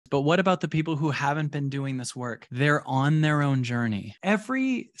But what about the people who haven't been doing this work? They're on their own journey.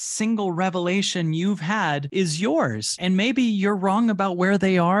 Every single revelation you've had is yours. And maybe you're wrong about where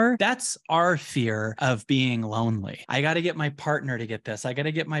they are. That's our fear of being lonely. I got to get my partner to get this. I got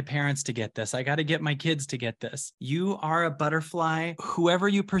to get my parents to get this. I got to get my kids to get this. You are a butterfly. Whoever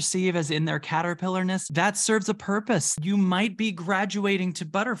you perceive as in their caterpillarness, that serves a purpose. You might be graduating to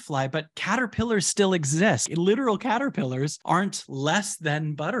butterfly, but caterpillars still exist. Literal caterpillars aren't less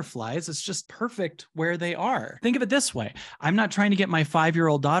than butterflies. It's just perfect where they are. Think of it this way. I'm not trying to get my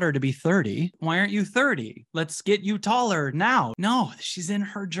 5-year-old daughter to be 30. Why aren't you 30? Let's get you taller now. No, she's in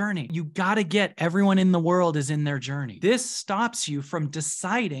her journey. You got to get everyone in the world is in their journey. This stops you from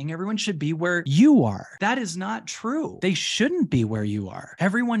deciding everyone should be where you are. That is not true. They shouldn't be where you are.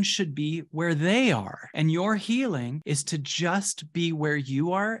 Everyone should be where they are. And your healing is to just be where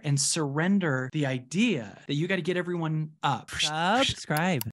you are and surrender the idea that you got to get everyone up. Subscribe.